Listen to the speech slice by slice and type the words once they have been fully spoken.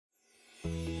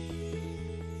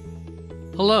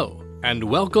Hello, and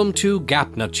welcome to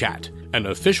GAPNA Chat, an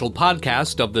official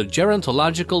podcast of the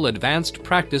Gerontological Advanced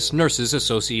Practice Nurses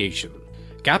Association.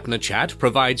 GAPNA Chat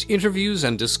provides interviews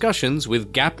and discussions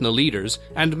with GAPNA leaders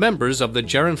and members of the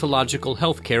gerontological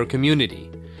healthcare community,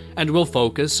 and will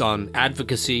focus on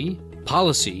advocacy,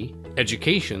 policy,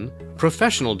 education,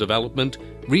 professional development,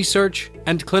 research,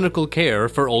 and clinical care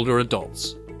for older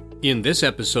adults. In this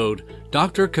episode,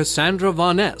 Dr. Cassandra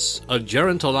Vonnes, a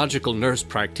gerontological nurse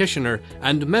practitioner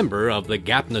and member of the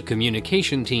GAPNA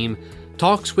Communication Team,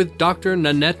 talks with Dr.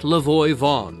 Nanette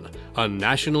Lavoie-Vaughan, a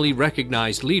nationally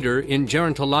recognized leader in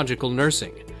gerontological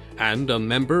nursing and a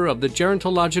member of the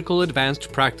Gerontological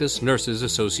Advanced Practice Nurses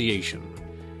Association.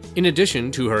 In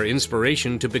addition to her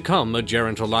inspiration to become a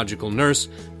gerontological nurse,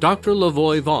 Dr.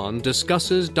 Lavoie-Vaughan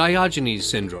discusses Diogenes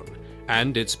Syndrome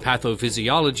and its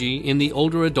pathophysiology in the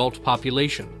older adult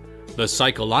population, the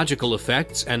psychological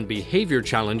effects and behavior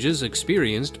challenges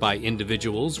experienced by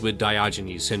individuals with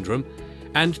Diogenes Syndrome,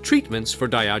 and treatments for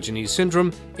Diogenes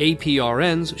Syndrome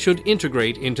APRNs should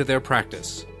integrate into their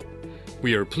practice.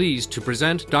 We are pleased to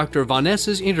present Dr.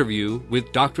 Vonnes' interview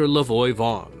with Dr.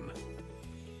 Lavoie-Vaughan.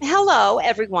 Hello,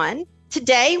 everyone.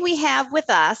 Today we have with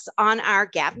us on our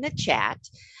GAPNA chat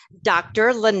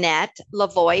Dr. Nanette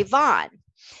Lavoie-Vaughan.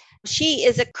 She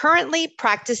is a currently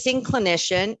practicing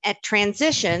clinician at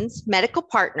Transitions Medical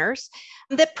Partners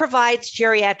that provides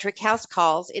geriatric house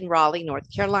calls in Raleigh,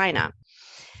 North Carolina.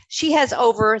 She has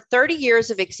over 30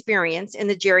 years of experience in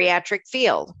the geriatric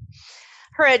field.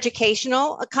 Her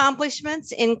educational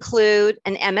accomplishments include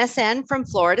an MSN from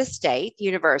Florida State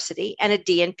University and a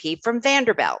DNP from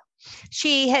Vanderbilt.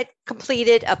 She had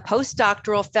completed a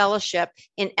postdoctoral fellowship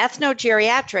in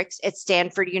ethnogeriatrics at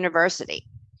Stanford University.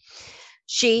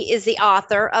 She is the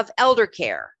author of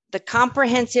Eldercare, the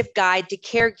comprehensive guide to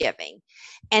caregiving,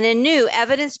 and a new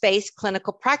evidence-based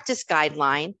clinical practice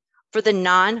guideline for the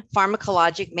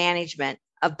non-pharmacologic management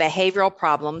of behavioral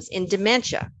problems in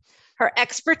dementia. Her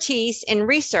expertise in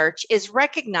research is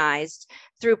recognized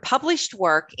through published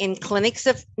work in Clinics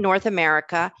of North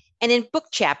America and in book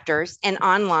chapters and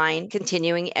online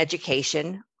continuing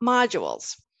education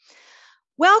modules.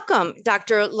 Welcome,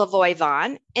 Dr.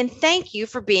 Lavoie-Vaughan, and thank you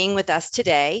for being with us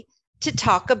today to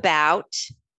talk about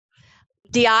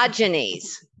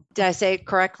Diogenes. Did I say it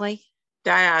correctly?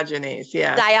 Diogenes,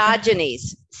 yes.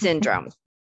 Diogenes Syndrome.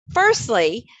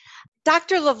 Firstly,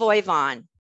 Dr. Lavoie-Vaughan,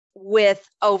 with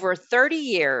over 30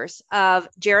 years of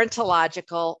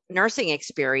gerontological nursing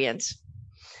experience,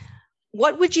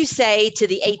 what would you say to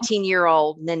the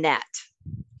 18-year-old Nanette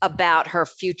about her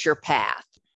future path?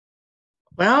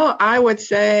 Well, I would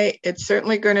say it's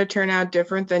certainly going to turn out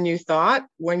different than you thought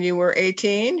when you were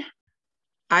 18.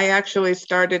 I actually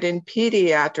started in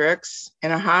pediatrics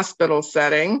in a hospital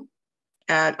setting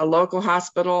at a local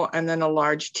hospital and then a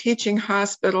large teaching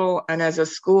hospital and as a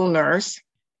school nurse,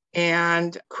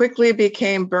 and quickly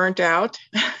became burnt out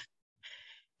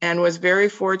and was very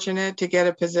fortunate to get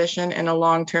a position in a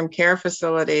long-term care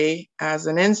facility as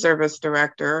an in-service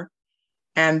director.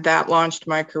 And that launched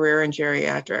my career in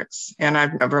geriatrics. And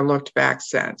I've never looked back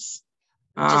since.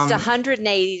 Just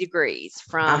 180 degrees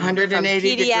from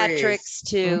pediatrics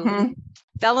to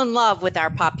fell in love with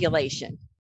our population.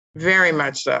 Very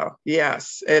much so.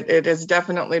 Yes. It has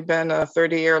definitely been a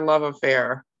 30-year love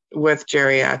affair with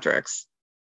geriatrics.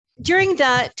 During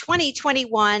the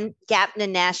 2021 GAPNA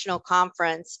National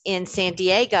Conference in San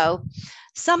Diego,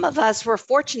 some of us were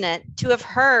fortunate to have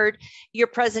heard your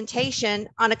presentation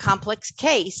on a complex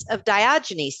case of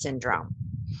Diogenes Syndrome.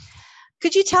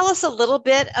 Could you tell us a little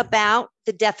bit about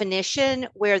the definition,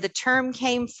 where the term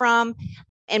came from,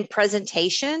 and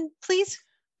presentation, please?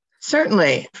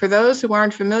 Certainly. For those who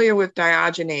aren't familiar with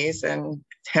Diogenes, and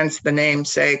hence the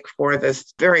namesake for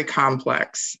this very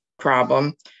complex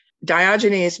problem,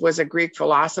 Diogenes was a Greek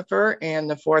philosopher in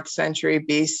the 4th century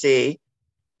BC,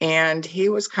 and he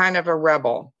was kind of a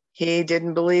rebel. He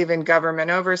didn't believe in government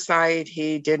oversight.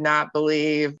 He did not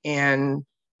believe in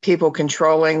people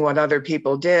controlling what other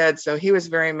people did. So he was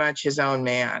very much his own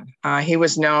man. He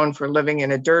was known for living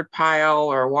in a dirt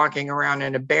pile or walking around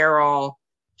in a barrel,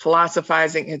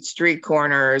 philosophizing at street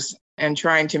corners, and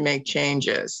trying to make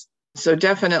changes. So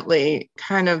definitely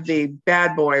kind of the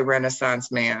bad boy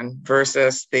Renaissance man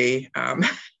versus the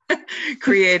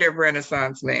creative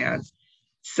Renaissance man.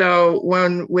 So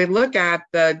when we look at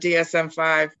the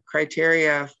DSM-5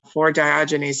 criteria for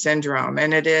Diogenes syndrome,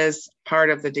 and it is part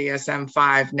of the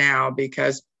DSM-5 now,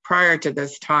 because prior to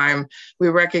this time, we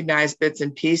recognized bits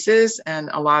and pieces, and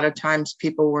a lot of times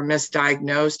people were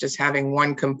misdiagnosed as having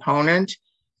one component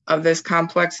of this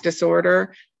complex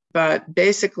disorder. But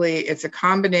basically, it's a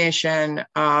combination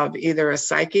of either a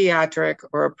psychiatric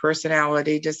or a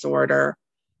personality disorder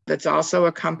that's also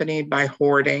accompanied by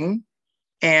hoarding,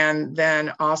 and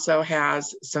then also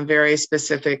has some very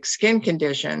specific skin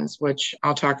conditions, which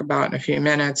I'll talk about in a few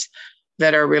minutes,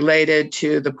 that are related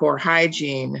to the poor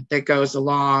hygiene that goes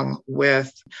along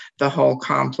with the whole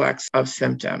complex of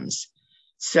symptoms.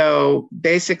 So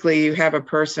basically, you have a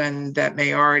person that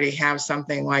may already have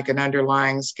something like an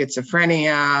underlying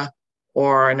schizophrenia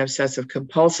or an obsessive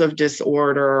compulsive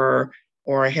disorder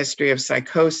or a history of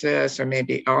psychosis or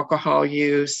maybe alcohol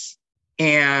use,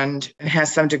 and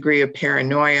has some degree of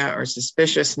paranoia or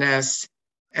suspiciousness.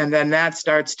 And then that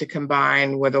starts to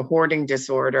combine with a hoarding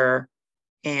disorder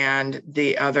and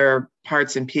the other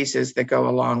parts and pieces that go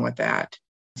along with that,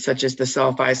 such as the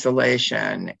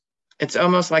self-isolation. It's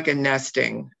almost like a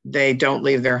nesting. They don't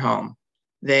leave their home.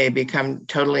 They become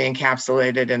totally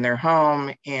encapsulated in their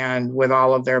home and with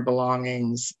all of their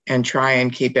belongings and try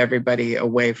and keep everybody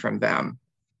away from them.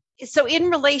 So in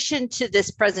relation to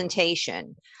this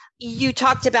presentation, you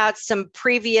talked about some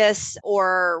previous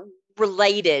or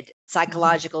related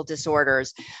psychological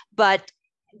disorders, but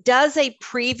does a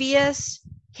previous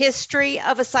history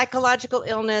of a psychological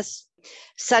illness,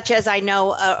 such as I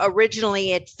know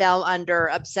originally it fell under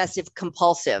obsessive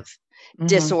compulsive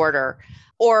disorder,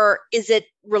 or is it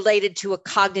related to a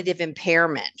cognitive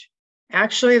impairment?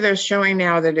 Actually, they're showing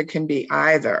now that it can be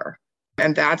either.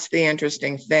 And that's the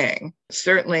interesting thing.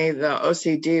 Certainly, the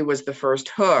OCD was the first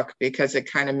hook because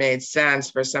it kind of made sense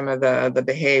for some of the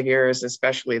behaviors,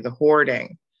 especially the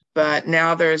hoarding. But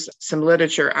now there's some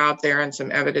literature out there and some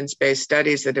evidence-based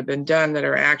studies that have been done that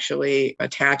are actually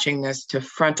attaching this to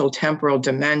frontal temporal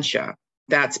dementia,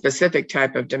 that specific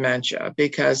type of dementia,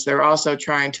 because they're also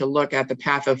trying to look at the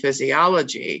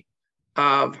pathophysiology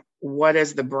of what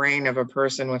is the brain of a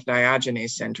person with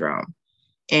Diogenes syndrome.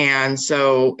 And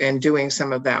so in doing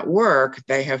some of that work,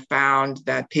 they have found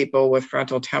that people with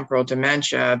frontal temporal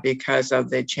dementia, because of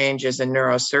the changes in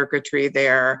neurocircuitry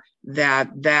there,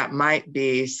 that might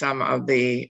be some of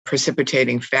the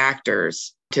precipitating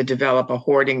factors to develop a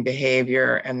hoarding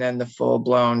behavior and then the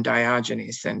full-blown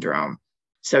Diogenes syndrome.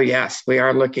 So yes, we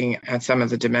are looking at some of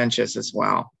the dementias as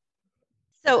well.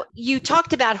 So you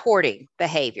talked about hoarding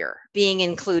behavior being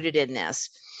included in this.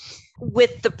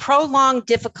 With the prolonged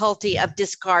difficulty of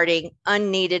discarding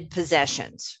unneeded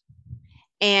possessions.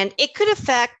 And it could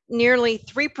affect nearly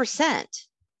 3%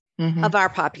 of our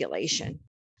population.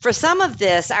 For some of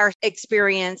this, our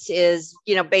experience is,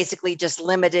 basically just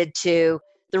limited to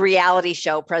the reality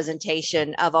show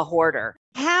presentation of a hoarder.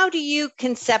 How do you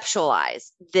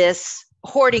conceptualize this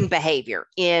hoarding behavior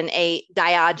in a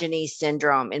Diogenes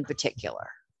syndrome in particular?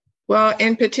 Well,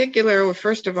 in particular,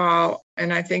 first of all,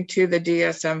 and I think too, the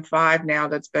DSM-5 now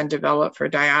that's been developed for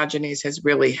Diogenes has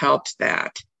really helped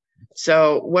that.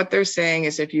 So what they're saying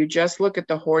is if you just look at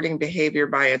the hoarding behavior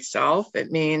by itself,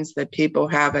 it means that people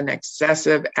have an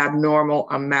excessive, abnormal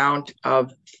amount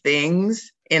of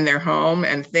things in their home,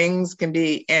 and things can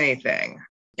be anything.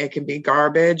 It can be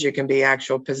garbage, it can be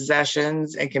actual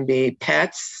possessions, it can be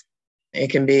pets,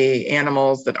 it can be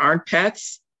animals that aren't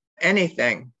pets.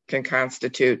 Anything can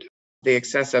constitute the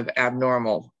excessive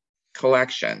abnormal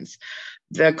collections.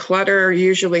 The clutter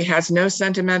usually has no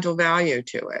sentimental value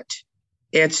to it.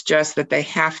 It's just that they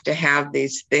have to have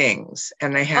these things,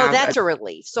 and they have. Oh, that's a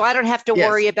relief. So I don't have to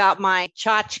worry about my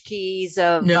tchotchkes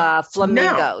of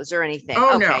flamingos or anything.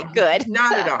 Oh, okay, no, good.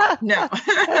 Not at all. No.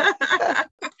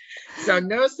 So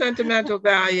no sentimental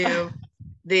value.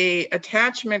 The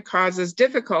attachment causes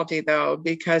difficulty, though,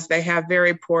 because they have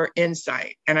very poor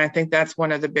insight. And I think that's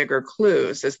one of the bigger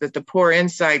clues, is that the poor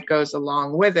insight goes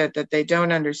along with it, that they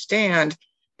don't understand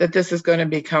that this is going to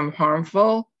become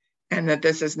harmful and that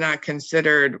this is not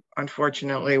considered,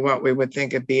 unfortunately, what we would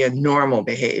think would be a normal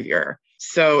behavior.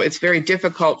 So it's very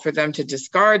difficult for them to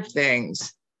discard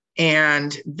things.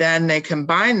 And then they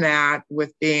combine that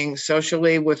with being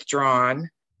socially withdrawn.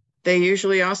 They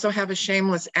usually also have a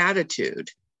shameless attitude.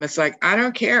 It's like, I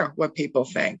don't care what people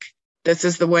think. This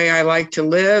is the way I like to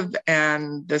live,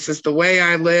 and this is the way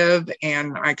I live,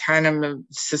 and I kind of am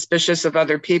suspicious of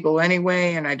other people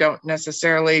anyway, and I don't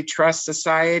necessarily trust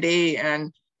society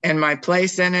and my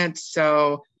place in it.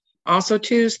 So also,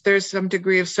 too, there's some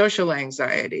degree of social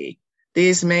anxiety.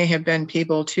 These may have been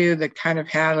people, too, that kind of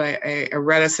had a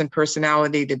reticent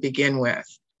personality to begin with,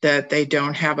 that they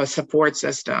don't have a support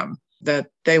system,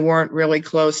 that they weren't really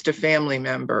close to family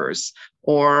members,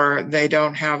 or they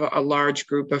don't have a large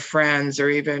group of friends or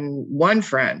even one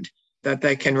friend that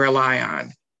they can rely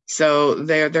on. So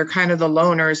they're kind of the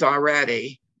loners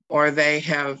already, or they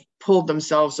have pulled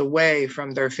themselves away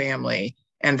from their family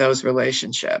and those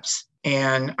relationships,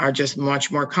 and are just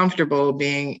much more comfortable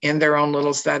being in their own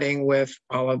little setting with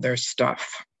all of their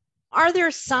stuff. Are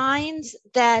there signs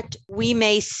that we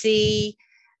may see,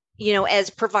 as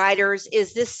providers?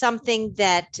 Is this something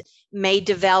that may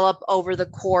develop over the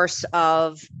course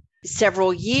of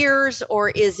several years, or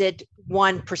is it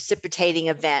one precipitating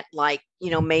event like,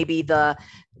 maybe the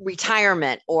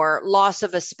retirement or loss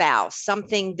of a spouse,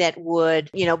 something that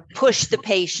would, push the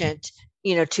patient,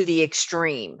 to the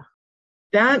extreme?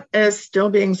 That is still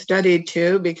being studied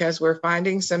too, because we're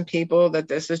finding some people that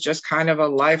this is just kind of a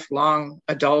lifelong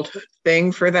adult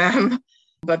thing for them.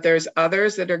 But there's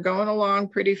others that are going along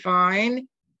pretty fine,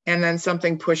 and then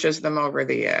something pushes them over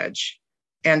the edge.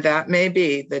 And that may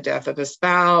be the death of a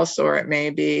spouse, or it may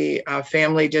be a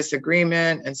family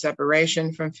disagreement and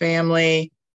separation from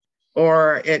family,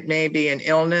 or it may be an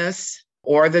illness,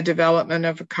 or the development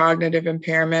of a cognitive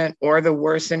impairment, or the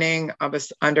worsening of an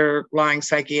underlying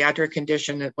psychiatric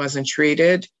condition that wasn't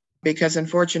treated. Because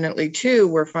unfortunately, too,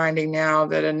 we're finding now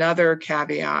that another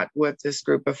caveat with this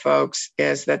group of folks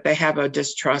is that they have a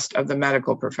distrust of the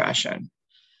medical profession.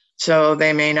 So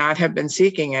they may not have been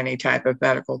seeking any type of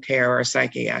medical care or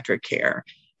psychiatric care.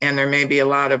 And there may be a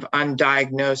lot of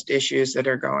undiagnosed issues that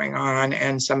are going on,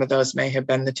 and some of those may have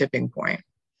been the tipping point.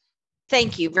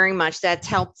 Thank you very much. That's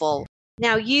helpful.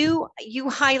 Now, you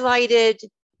highlighted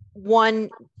one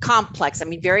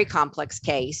very complex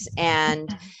case,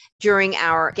 and during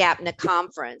our GAPNA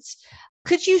conference.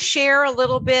 Could you share a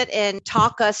little bit and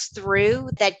talk us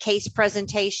through that case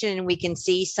presentation, and we can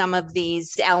see some of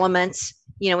these elements,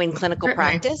 in clinical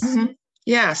practice? Mm-hmm.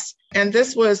 Yes. And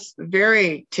this was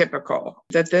very typical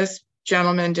that this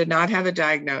gentleman did not have a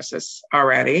diagnosis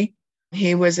already.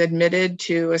 He was admitted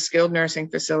to a skilled nursing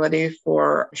facility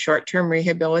for short-term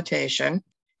rehabilitation.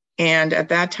 And at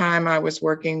that time, I was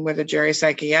working with a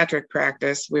geriatric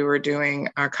practice. We were doing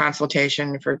a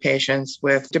consultation for patients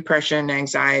with depression,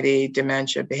 anxiety,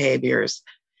 dementia behaviors.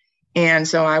 And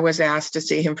so I was asked to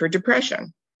see him for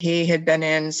depression. He had been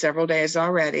in several days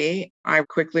already. I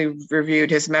quickly reviewed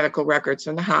his medical records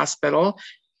from the hospital.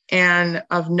 And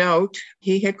of note,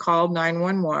 he had called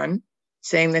 911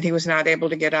 saying that he was not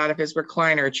able to get out of his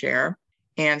recliner chair.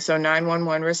 And so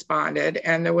 911 responded,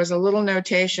 and there was a little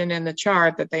notation in the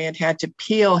chart that they had to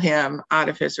peel him out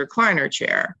of his recliner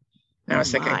chair. And I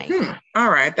was thinking, all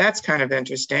right, that's kind of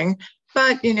interesting.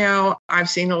 But, I've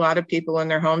seen a lot of people in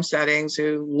their home settings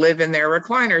who live in their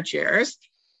recliner chairs.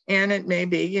 And it may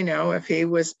be, if he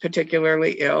was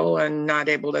particularly ill and not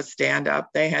able to stand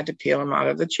up, they had to peel him out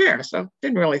of the chair. So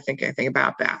didn't really think anything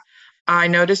about that. I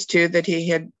noticed, too, that he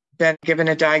had been given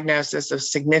a diagnosis of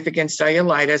significant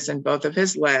cellulitis in both of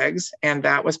his legs. And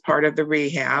that was part of the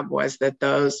rehab, was that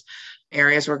those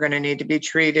areas were going to need to be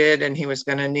treated, and he was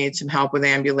going to need some help with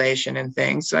ambulation and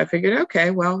things. So I figured,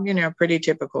 okay, well, pretty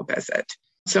typical visit.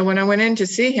 So when I went in to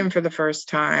see him for the first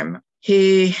time,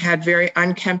 he had very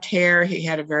unkempt hair. He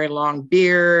had a very long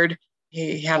beard.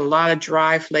 He had a lot of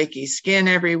dry, flaky skin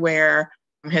everywhere.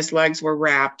 His legs were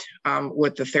wrapped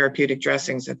with the therapeutic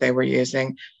dressings that they were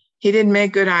using. He didn't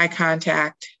make good eye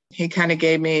contact. He kind of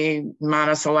gave me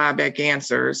monosyllabic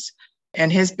answers.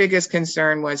 And his biggest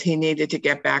concern was he needed to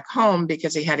get back home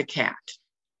because he had a cat.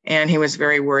 And he was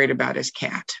very worried about his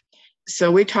cat.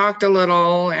 So we talked a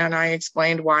little, and I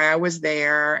explained why I was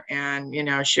there and,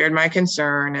 shared my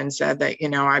concern and said that,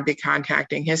 I'd be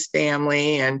contacting his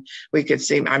family, and we could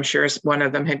see, I'm sure one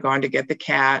of them had gone to get the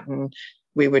cat, and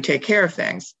we would take care of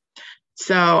things.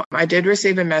 So I did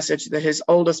receive a message that his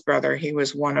oldest brother, he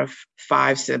was one of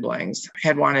 5 siblings,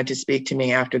 had wanted to speak to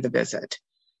me after the visit.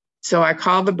 So I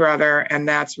called the brother, and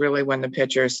that's really when the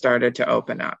pictures started to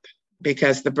open up,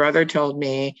 because the brother told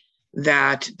me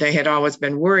that they had always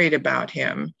been worried about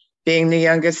him. Being the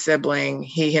youngest sibling,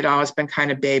 he had always been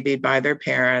kind of babied by their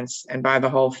parents and by the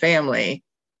whole family,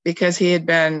 because he had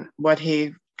been what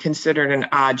he considered an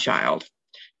odd child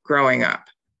growing up.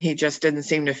 He just didn't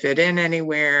seem to fit in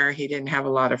anywhere. He didn't have a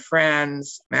lot of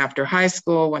friends. After high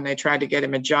school, when they tried to get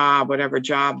him a job, whatever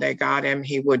job they got him,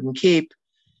 he wouldn't keep,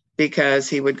 because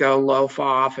he would go loaf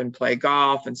off and play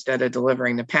golf instead of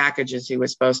delivering the packages he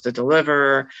was supposed to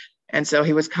deliver. And so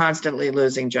he was constantly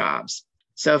losing jobs.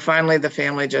 So finally, the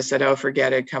family just said, oh,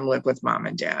 forget it, come live with mom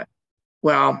and dad.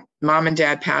 Well, mom and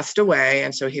dad passed away,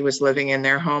 and so he was living in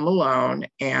their home alone.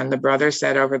 And the brother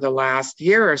said over the last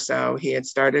year or so, he had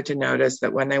started to notice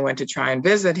that when they went to try and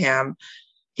visit him,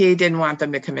 he didn't want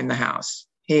them to come in the house.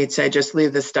 He'd say, just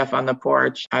leave this stuff on the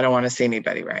porch. I don't want to see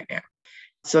anybody right now.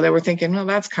 So they were thinking, well,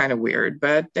 that's kind of weird,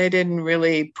 but they didn't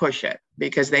really push it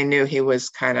because they knew he was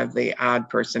kind of the odd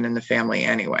person in the family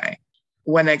anyway.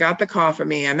 When they got the call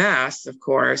from EMS, of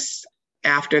course,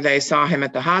 after they saw him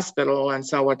at the hospital and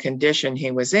saw what condition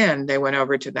he was in, they went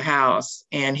over to the house.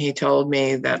 And he told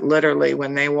me that literally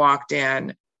when they walked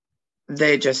in,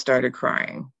 they just started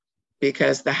crying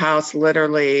because the house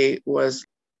literally was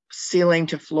ceiling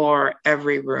to floor,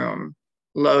 every room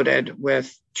loaded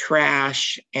with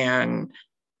trash and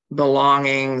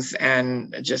belongings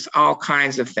and just all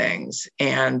kinds of things.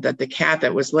 And that the cat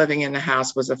that was living in the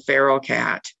house was a feral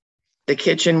cat. The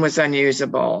kitchen was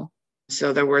unusable.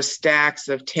 So there were stacks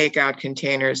of takeout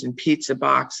containers and pizza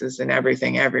boxes and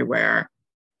everything everywhere.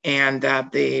 And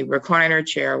that the recliner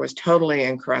chair was totally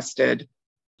encrusted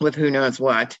with who knows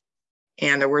what.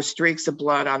 And there were streaks of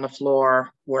blood on the floor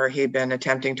where he'd been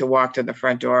attempting to walk to the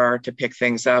front door to pick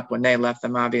things up when they left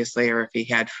them, obviously, or if he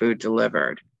had food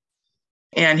delivered.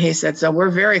 And he said, so we're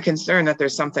very concerned that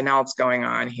there's something else going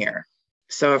on here.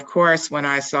 So, of course, when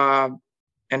I saw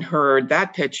and heard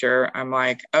that picture, I'm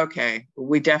like, okay,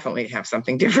 we definitely have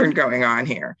something different going on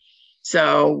here.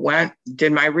 So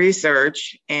did my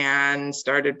research and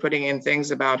started putting in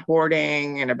things about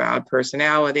hoarding and about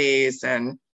personalities.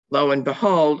 And lo and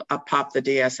behold, up popped the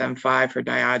DSM-5 for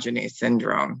Diogenes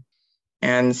Syndrome.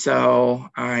 And so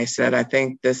I said, I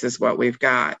think this is what we've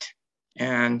got.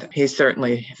 And he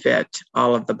certainly fit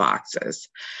all of the boxes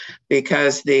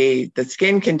because the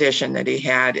skin condition that he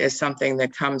had is something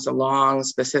that comes along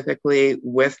specifically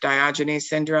with Diogenes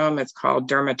syndrome. It's called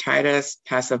dermatitis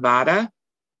passivata.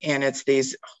 And it's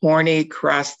these horny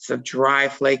crusts of dry,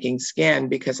 flaking skin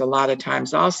because a lot of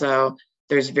times also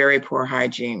there's very poor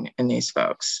hygiene in these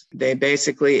folks. They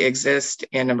basically exist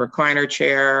in a recliner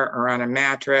chair or on a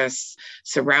mattress,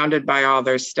 surrounded by all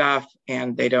their stuff,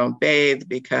 and they don't bathe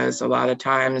because a lot of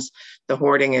times the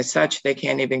hoarding is such they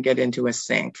can't even get into a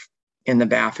sink in the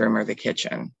bathroom or the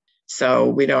kitchen. So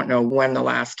we don't know when the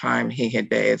last time he had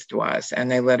bathed was,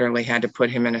 and they literally had to put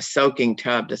him in a soaking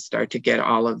tub to start to get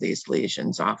all of these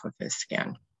lesions off of his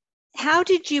skin. How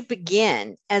did you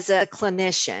begin as a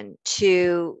clinician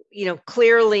to,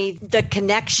 clearly the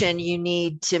connection you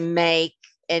need to make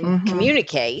and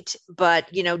communicate, but,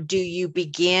 do you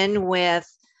begin with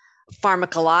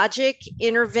pharmacologic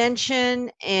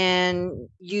intervention and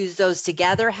use those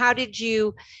together? How did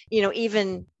you,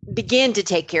 even begin to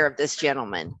take care of this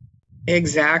gentleman?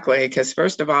 Exactly. Because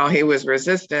first of all, he was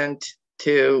resistant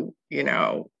to,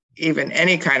 even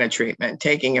any kind of treatment,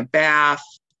 taking a bath.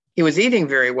 He was eating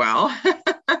very well,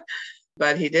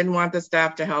 but he didn't want the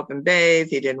staff to help him bathe.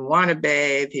 He didn't want to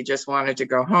bathe. He just wanted to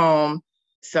go home.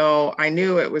 So I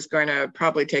knew it was going to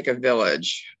probably take a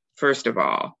village, first of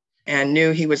all, and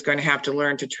knew he was going to have to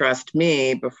learn to trust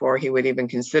me before he would even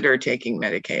consider taking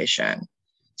medication.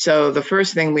 So the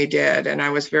first thing we did, and I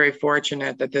was very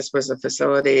fortunate that this was a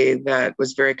facility that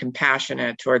was very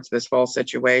compassionate towards this whole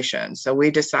situation. So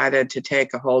we decided to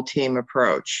take a whole team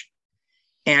approach.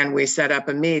 And we set up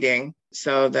a meeting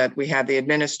so that we had the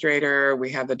administrator,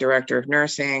 we had the director of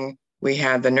nursing, we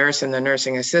had the nurse and the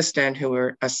nursing assistant who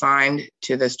were assigned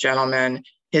to this gentleman,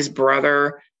 his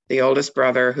brother, the oldest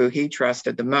brother who he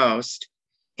trusted the most,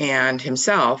 and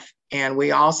himself. And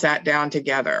we all sat down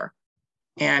together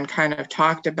and kind of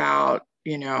talked about,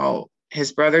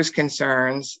 his brother's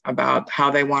concerns about how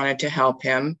they wanted to help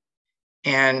him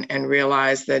and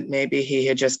realized that maybe he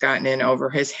had just gotten in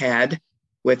over his head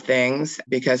with things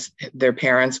because their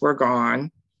parents were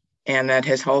gone, and that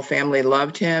his whole family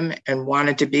loved him and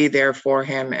wanted to be there for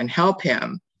him and help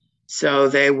him. So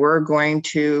they were going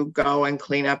to go and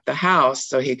clean up the house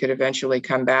so he could eventually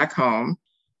come back home.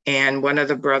 And one of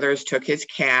the brothers took his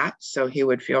cat so he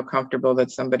would feel comfortable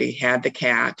that somebody had the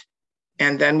cat.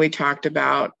 And then we talked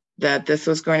about that this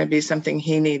was going to be something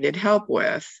he needed help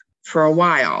with for a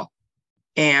while.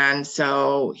 And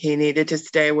so he needed to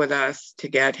stay with us to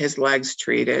get his legs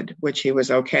treated, which he was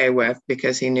okay with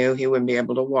because he knew he wouldn't be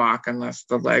able to walk unless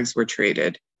the legs were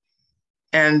treated.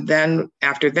 And then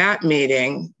after that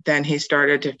meeting, then he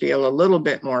started to feel a little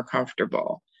bit more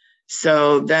comfortable.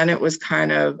 So then it was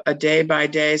kind of a day by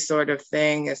day sort of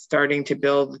thing. It's starting to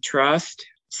build the trust.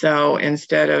 So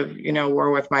instead of, where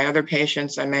with my other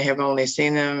patients, I may have only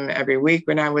seen them every week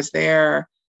when I was there.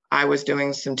 I was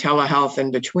doing some telehealth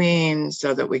in between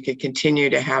so that we could continue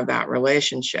to have that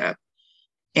relationship.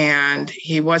 And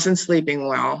he wasn't sleeping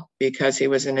well because he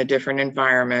was in a different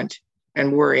environment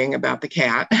and worrying about the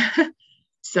cat.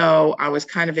 So I was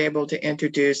kind of able to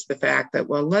introduce the fact that,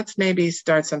 well, let's maybe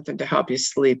start something to help you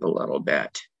sleep a little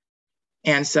bit.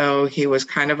 And so he was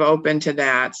kind of open to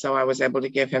that. So I was able to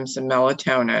give him some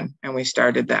melatonin, and we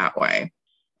started that way.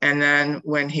 And then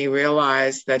when he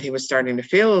realized that he was starting to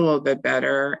feel a little bit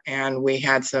better, and we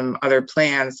had some other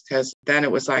plans, because then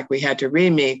it was like we had to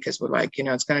re-meet because we're like,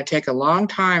 it's going to take a long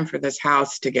time for this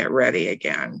house to get ready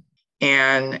again.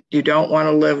 and you don't want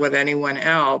to live with anyone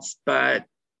else, but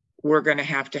we're going to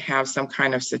have some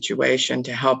kind of situation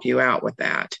to help you out with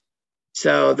that.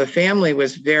 So the family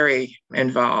was very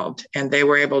involved, and they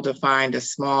were able to find a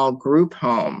small group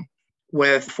home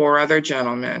with 4 other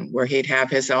gentlemen where he'd have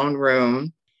his own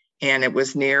room, and it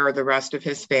was near the rest of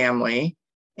his family.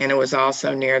 And it was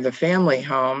also near the family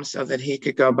home so that he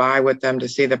could go by with them to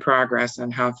see the progress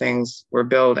and how things were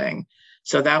building.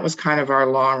 So that was kind of our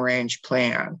long range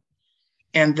plan.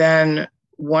 And then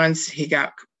once he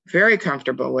got very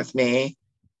comfortable with me,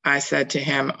 I said to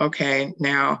him, okay,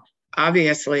 now,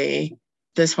 obviously,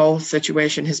 this whole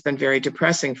situation has been very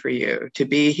depressing for you to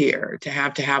be here, to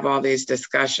have all these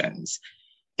discussions.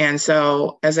 And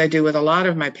so, as I do with a lot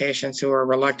of my patients who are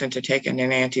reluctant to take an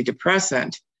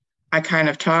antidepressant, I kind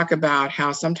of talk about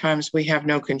how sometimes we have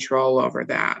no control over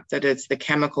that it's the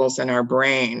chemicals in our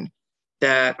brain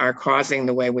that are causing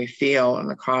the way we feel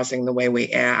and causing the way we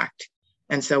act.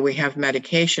 And so we have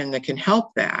medication that can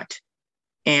help that.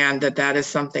 And that is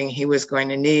something he was going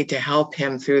to need to help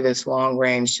him through this long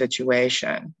range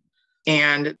situation.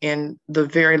 And in the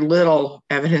very little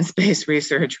evidence-based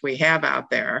research we have out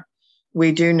there,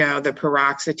 we do know that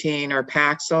paroxetine or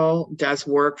Paxil does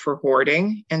work for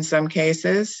hoarding in some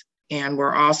cases. And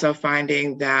we're also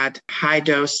finding that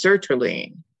high-dose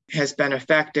sertraline has been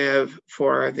effective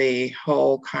for the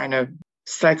whole kind of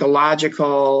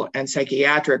psychological and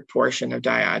psychiatric portion of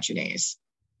Diogenes.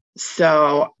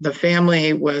 So the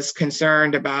family was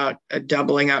concerned about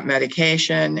doubling up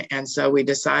medication. And so we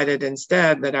decided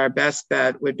instead that our best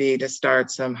bet would be to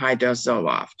start some high-dose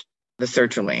Zoloft, the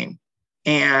sertraline.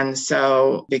 And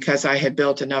so because I had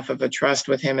built enough of a trust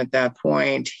with him at that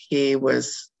point, he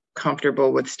was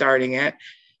comfortable with starting it,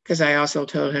 because I also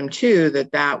told him too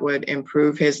that would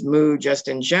improve his mood just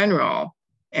in general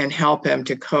and help him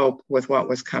to cope with what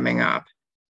was coming up.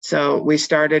 So we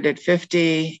started at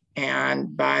 50,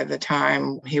 and by the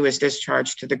time he was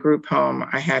discharged to the group home,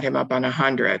 I had him up on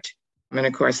 100. And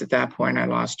of course, at that point, I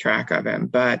lost track of him,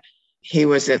 but he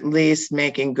was at least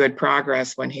making good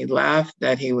progress when he left,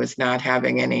 that he was not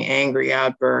having any angry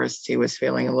outbursts. He was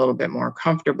feeling a little bit more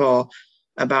comfortable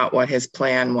about what his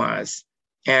plan was.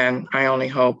 And I only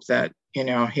hope that,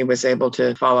 he was able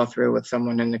to follow through with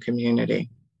someone in the community.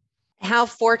 How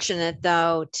fortunate,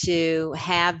 though, to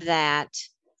have that,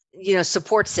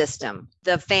 support system,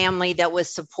 the family that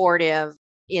was supportive.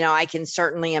 I can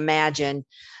certainly imagine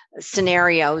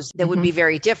scenarios that would be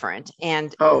very different.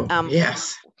 And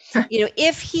yes.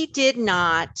 if he did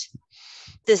not,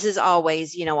 this is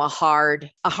always, a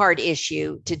hard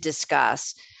issue to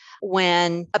discuss.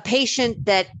 When a patient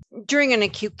that during an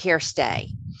acute care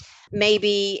stay,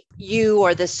 maybe you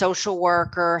or the social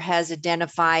worker has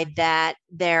identified that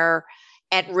they're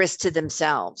at risk to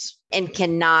themselves and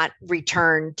cannot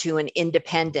return to an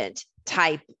independent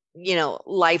type,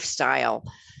 lifestyle.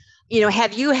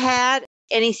 Have you had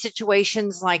any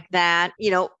situations like that,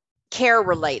 care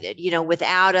related,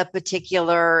 without a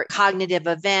particular cognitive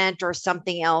event or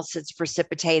something else that's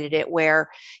precipitated it where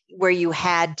you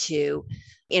had to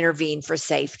intervene for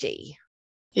safety?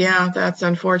 Yeah, that's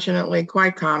unfortunately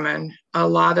quite common. A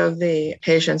lot of the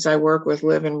patients I work with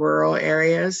live in rural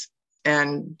areas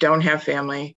and don't have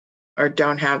family or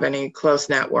don't have any close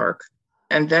network.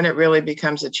 And then it really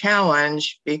becomes a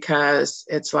challenge, because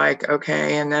it's like,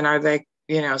 okay, and then are they,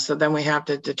 so then we have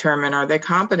to determine, are they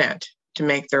competent to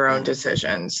make their own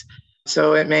decisions?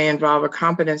 So it may involve a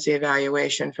competency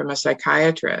evaluation from a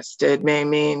psychiatrist. It may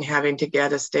mean having to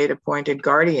get a state-appointed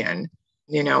guardian,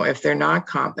 if they're not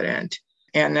competent.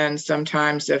 And then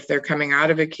sometimes if they're coming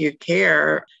out of acute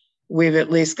care, we've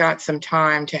at least got some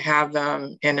time to have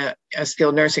them in a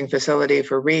skilled nursing facility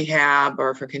for rehab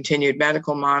or for continued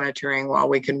medical monitoring while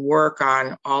we can work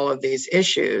on all of these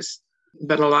issues.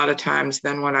 But a lot of times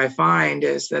then what I find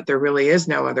is that there really is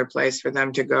no other place for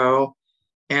them to go,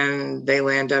 and they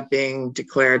land up being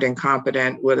declared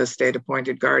incompetent with a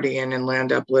state-appointed guardian and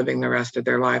land up living the rest of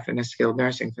their life in a skilled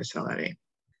nursing facility.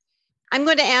 I'm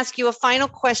going to ask you a final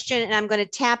question, and I'm going to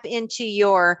tap into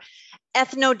your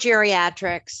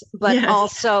ethnogeriatrics, but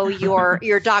also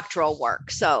your doctoral work.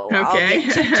 So okay. I'll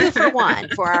get two for one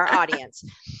for our audience.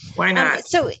 Why not?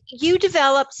 So you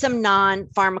developed some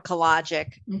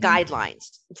non-pharmacologic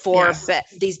guidelines for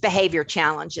these behavior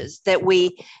challenges that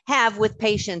we have with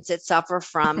patients that suffer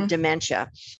from dementia.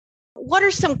 What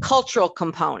are some cultural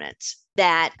components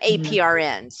that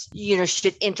APRNs,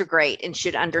 should integrate and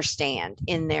should understand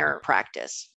in their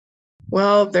practice?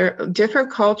 Well,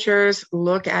 different cultures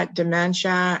look at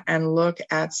dementia and look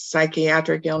at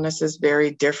psychiatric illnesses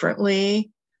very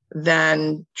differently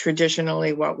than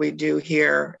traditionally what we do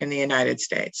here in the United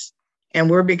States. And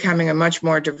we're becoming a much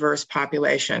more diverse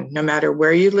population. No matter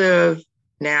where you live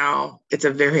now, it's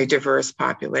a very diverse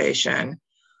population.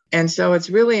 And so it's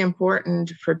really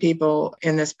important for people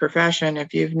in this profession,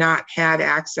 if you've not had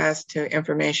access to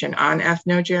information on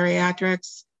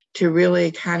ethnogeriatrics, to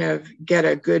really kind of get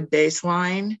a good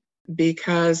baseline,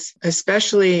 because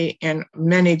especially in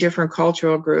many different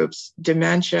cultural groups,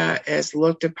 dementia is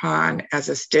looked upon as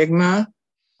a stigma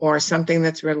or something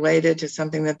that's related to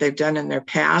something that they've done in their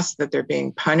past that they're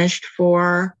being punished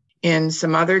for. In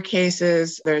some other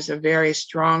cases, there's a very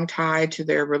strong tie to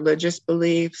their religious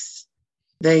beliefs.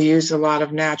 They use a lot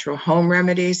of natural home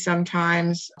remedies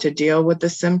sometimes to deal with the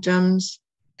symptoms.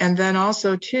 And then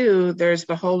also, too, there's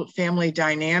the whole family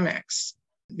dynamics.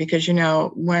 Because,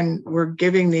 when we're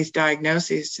giving these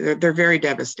diagnoses, they're very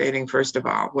devastating, first of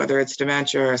all, whether it's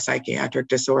dementia or a psychiatric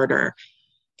disorder.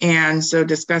 And so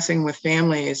discussing with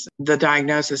families the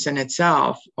diagnosis in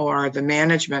itself or the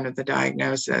management of the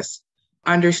diagnosis,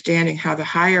 understanding how the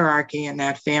hierarchy in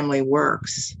that family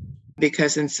works.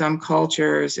 Because in some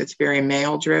cultures, it's very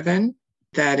male-driven,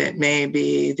 that it may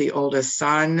be the oldest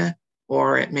son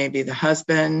or it may be the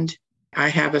husband. I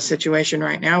have a situation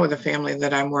right now with a family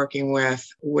that I'm working with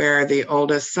where the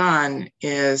oldest son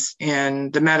is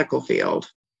in the medical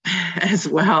field, as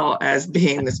well as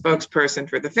being the spokesperson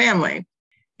for the family.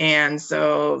 And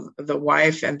so the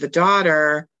wife and the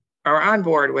daughter are on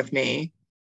board with me.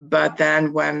 But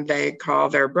then when they call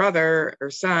their brother or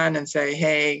son and say,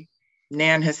 hey,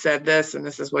 Nan has said this, and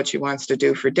this is what she wants to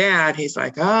do for Dad, he's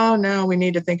like, oh, no, we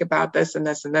need to think about this and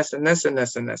this and this and this and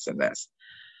this and this and this.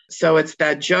 So it's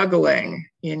that juggling,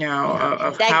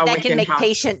 of how we can make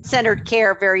patient-centered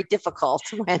care very difficult.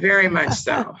 Very much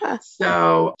so.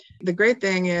 So the great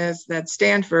thing is that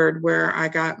Stanford, where I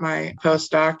got my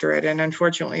postdoctorate, and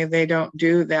unfortunately they don't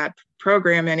do that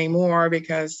program anymore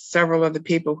because several of the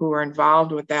people who were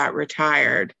involved with that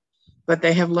retired, but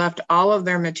they have left all of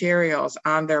their materials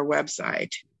on their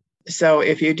website. So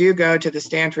if you do go to the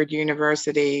Stanford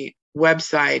University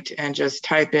website and just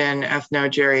type in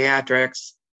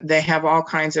ethnogeriatrics, they have all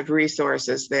kinds of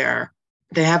resources there.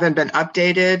 They haven't been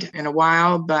updated in a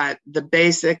while, but the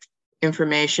basic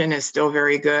information is still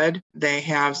very good. They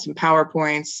have some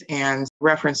PowerPoints and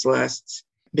reference lists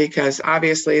because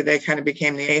obviously they kind of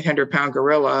became the 800-pound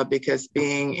gorilla because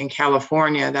being in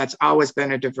California, that's always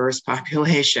been a diverse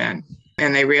population.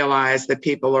 And they realized that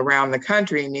people around the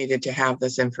country needed to have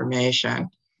this information.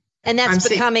 And that's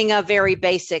becoming a very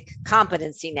basic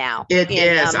competency now. It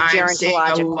is. I'm seeing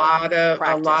a lot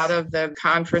practice. of the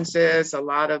conferences, a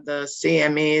lot of the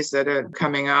CMEs that are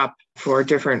coming up for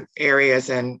different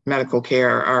areas in medical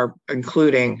care are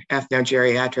including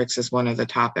ethnogeriatrics as one of the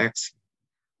topics.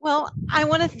 Well, I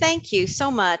want to thank you so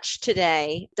much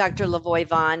today, Dr.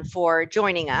 Lavoie-Vaughan, for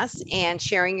joining us and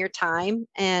sharing your time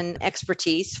and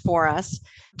expertise for us.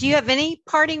 Do you have any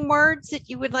parting words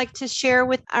that you would like to share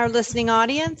with our listening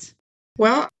audience?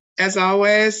 Well, as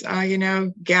always,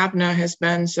 GAPNA has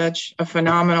been such a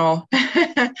phenomenal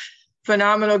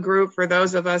group for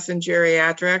those of us in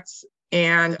geriatrics.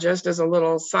 And just as a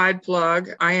little side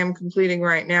plug, I am completing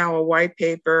right now a white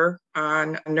paper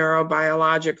on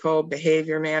neurobiological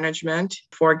behavior management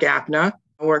for GAPNA,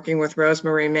 working with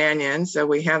Rosemary Mannion. So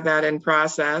we have that in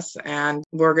process, and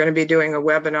we're going to be doing a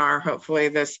webinar hopefully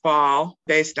this fall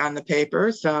based on the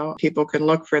paper, so people can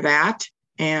look for that.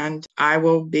 And I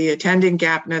will be attending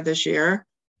GAPNA this year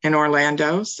in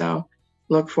Orlando, so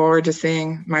look forward to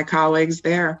seeing my colleagues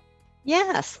there.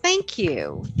 Yes, thank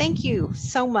you. Thank you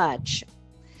so much.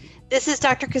 This is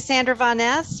Dr. Cassandra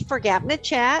Vonnes for GAPNA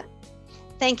Chat,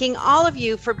 thanking all of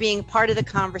you for being part of the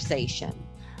conversation.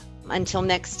 Until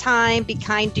next time, be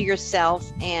kind to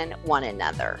yourself and one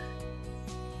another.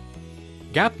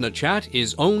 GAPNA Chat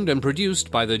is owned and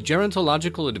produced by the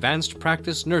Gerontological Advanced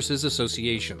Practice Nurses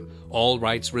Association, all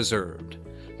rights reserved.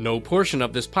 No portion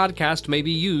of this podcast may be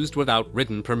used without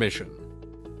written permission.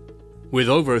 With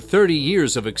over 30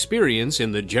 years of experience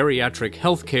in the geriatric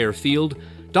healthcare field,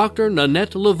 Dr.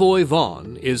 Nanette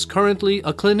Lavoie-Vaughan is currently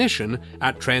a clinician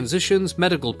at Transitions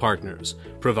Medical Partners,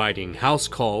 providing house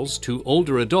calls to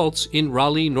older adults in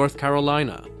Raleigh, North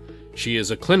Carolina. She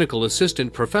is a clinical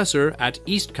assistant professor at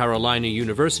East Carolina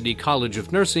University College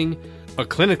of Nursing, a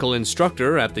clinical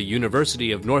instructor at the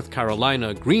University of North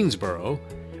Carolina-Greensboro,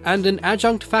 and an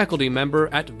adjunct faculty member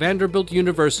at Vanderbilt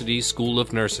University School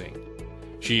of Nursing.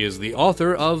 She is the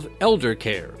author of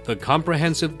Eldercare, the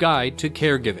Comprehensive Guide to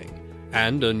Caregiving,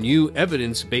 and a new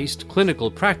evidence-based clinical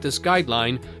practice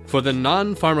guideline for the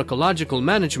non-pharmacological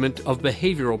management of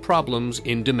behavioral problems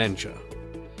in dementia.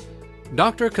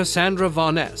 Dr. Cassandra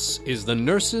Vonnes is the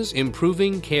Nurses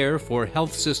Improving Care for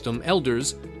Health System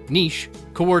Elders Niche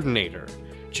Coordinator,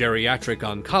 Geriatric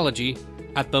Oncology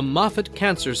at the Moffitt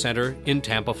Cancer Center in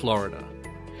Tampa, Florida.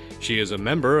 She is a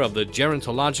member of the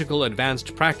Gerontological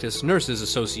Advanced Practice Nurses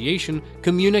Association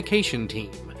Communication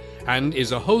Team and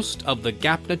is a host of the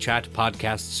GAPNA Chat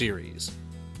podcast series.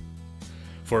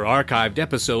 For archived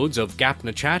episodes of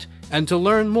GAPNA Chat and to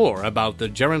learn more about the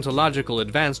Gerontological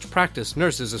Advanced Practice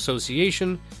Nurses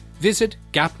Association, visit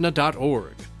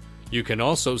gapna.org. You can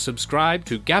also subscribe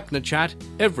to GAPNA Chat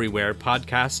everywhere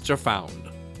podcasts are found.